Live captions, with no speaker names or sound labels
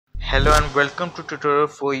Hello and welcome to tutorial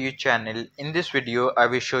for you channel. In this video I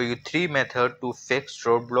will show you 3 methods to fix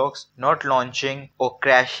Roblox not launching or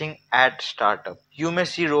crashing at startup. You may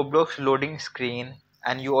see Roblox loading screen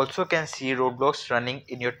and you also can see Roblox running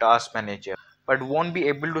in your task manager but won't be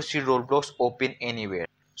able to see Roblox open anywhere.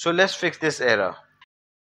 So let's fix this error.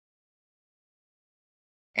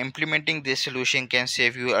 Implementing this solution can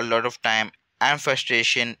save you a lot of time and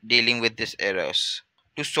frustration dealing with these errors.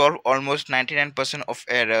 To solve almost 99% of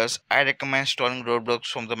errors, I recommend installing Roblox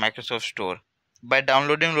from the Microsoft Store. By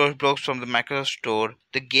downloading Roblox from the Microsoft Store,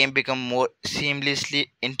 the game becomes more seamlessly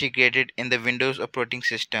integrated in the Windows operating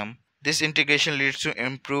system. This integration leads to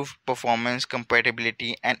improved performance,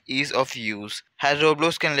 compatibility, and ease of use, as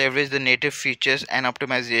Roblox can leverage the native features and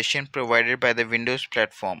optimization provided by the Windows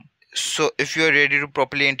platform. So if you are ready to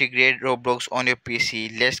properly integrate Roblox on your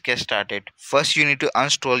PC, let's get started. First you need to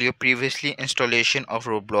uninstall your previously installation of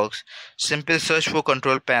Roblox. Simple search for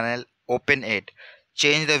control panel, open it,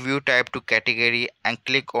 change the view type to category and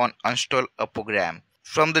click on install a program.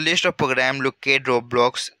 From the list of program, locate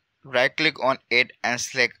Roblox, right click on it and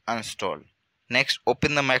select uninstall. Next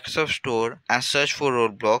open the Microsoft Store and search for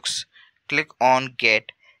Roblox, click on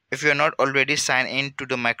get. If you are not already signed in to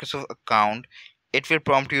the Microsoft account, it will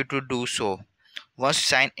prompt you to do so. Once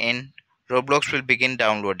signed in, Roblox will begin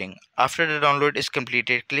downloading. After the download is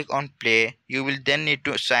completed, click on play. You will then need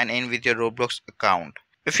to sign in with your Roblox account.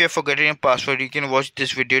 If you have forgotten your password, you can watch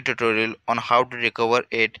this video tutorial on how to recover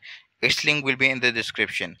it. Its link will be in the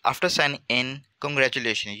description. After signing in,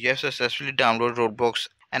 congratulations, you have successfully downloaded Roblox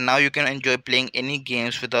and now you can enjoy playing any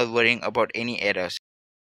games without worrying about any errors.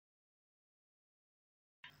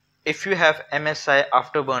 If you have MSI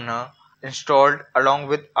Afterburner installed along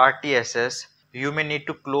with RTSS, you may need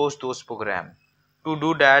to close those programs. To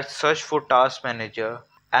do that, search for Task Manager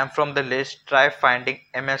and from the list try finding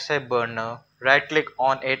MSI Burner, right click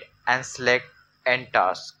on it and select End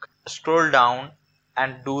Task. Scroll down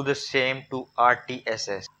and do the same to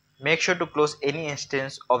RTSS. Make sure to close any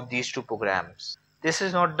instance of these two programs. This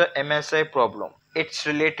is not the MSI problem. It's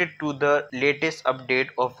related to the latest update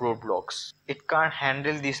of Roblox. It can't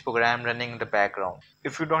handle this program running in the background.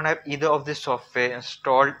 If you don't have either of this software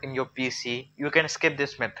installed in your PC, you can skip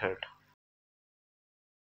this method.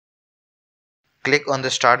 Click on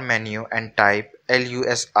the start menu and type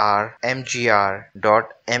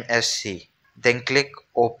lusrmgr.msc. Then click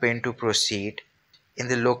open to proceed. In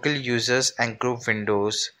the local users and group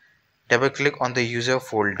windows, double click on the user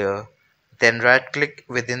folder. Then right click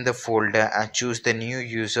within the folder and choose the new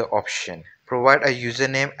user option. Provide a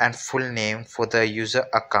username and full name for the user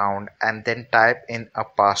account and then type in a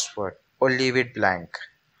password or leave it blank.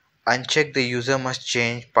 Uncheck the user must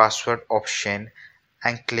change password option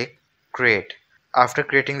and click create. After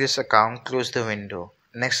creating this account, close the window.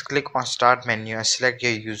 Next click on start menu and select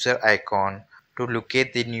your user icon to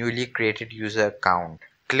locate the newly created user account.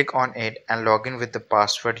 Click on it and log in with the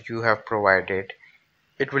password you have provided.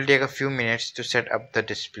 It will take a few minutes to set up the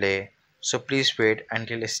display, so please wait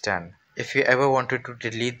until it's done. If you ever wanted to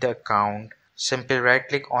delete the account, simply right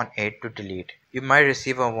click on it to delete. You might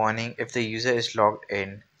receive a warning if the user is logged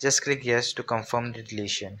in. Just click yes to confirm the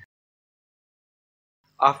deletion.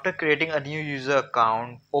 After creating a new user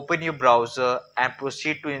account, open your browser and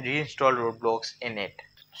proceed to reinstall Roblox in it.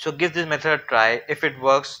 So give this method a try. If it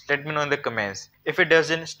works, let me know in the comments. If it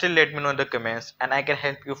doesn't, still let me know in the comments and I can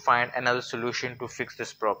help you find another solution to fix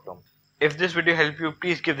this problem. If this video helped you,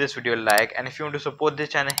 please give this video a like, and if you want to support this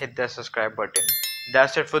channel, hit that subscribe button.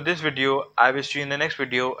 That's it for this video. I will see you in the next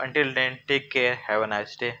video. Until then, take care. Have a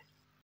nice day.